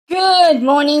Good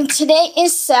morning. Today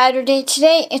is Saturday.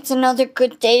 Today it's another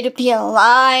good day to be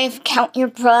alive. Count your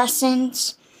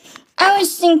blessings. I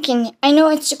was thinking, I know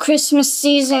it's the Christmas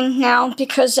season now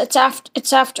because it's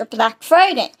after Black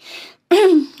Friday.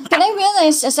 But I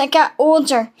realized as I got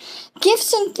older,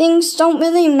 gifts and things don't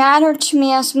really matter to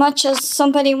me as much as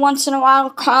somebody once in a while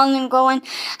calling and going,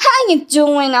 "How you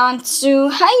doing, Aunt Sue?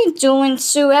 How you doing,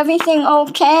 Sue? Everything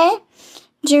okay?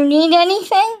 Do you need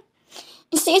anything?"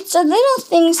 You see, it's the little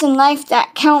things in life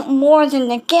that count more than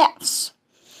the gifts.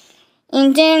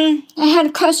 And then I had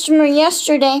a customer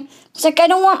yesterday. It's like, "I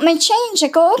don't want my change." I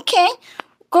go, "Okay,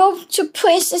 go to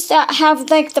places that have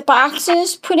like the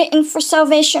boxes, put it in for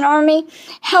Salvation Army,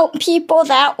 help people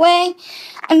that way."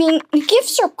 I mean, the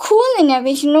gifts are cool and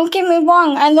everything, don't get me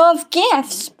wrong. I love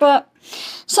gifts, but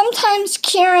sometimes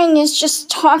caring is just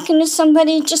talking to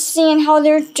somebody, just seeing how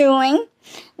they're doing,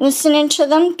 listening to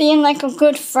them, being like a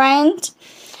good friend.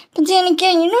 But then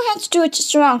again, you don't have to do it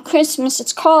just around Christmas.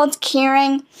 It's called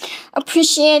caring,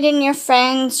 appreciating your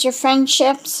friends, your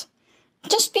friendships,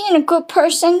 just being a good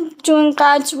person, doing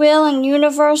God's will and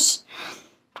universe.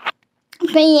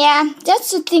 But yeah,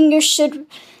 that's the thing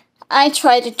I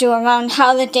try to do around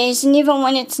holidays, and even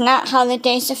when it's not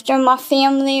holidays, if they're my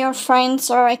family or friends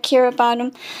or I care about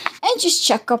them, I just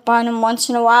check up on them once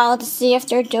in a while to see if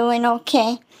they're doing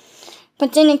okay.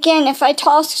 But then again, if I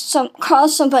call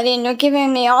somebody and they're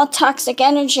giving me all toxic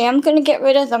energy, I'm going to get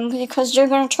rid of them because they're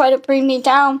going to try to bring me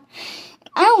down.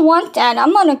 I don't want that.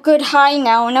 I'm on a good high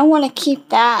now, and I want to keep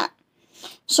that.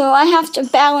 So I have to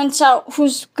balance out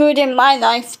who's good in my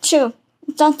life, too.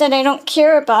 It's not that I don't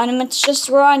care about them. It's just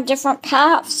we're on different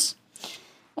paths.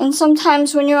 And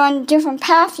sometimes when you're on a different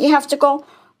path, you have to go,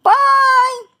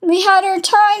 "Bye! We had our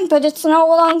time, but it's no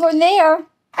longer there."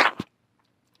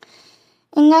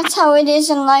 And that's how it is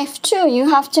in life, too. You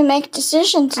have to make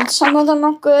decisions, and some of them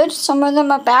are good, some of them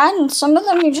are bad, and some of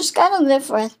them you just gotta live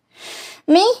with.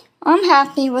 Me, I'm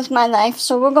happy with my life,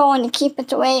 so we're going to keep it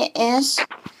the way it is.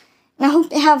 And I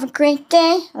hope you have a great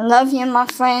day. I love you, my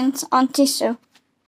friends. Auntie Sue.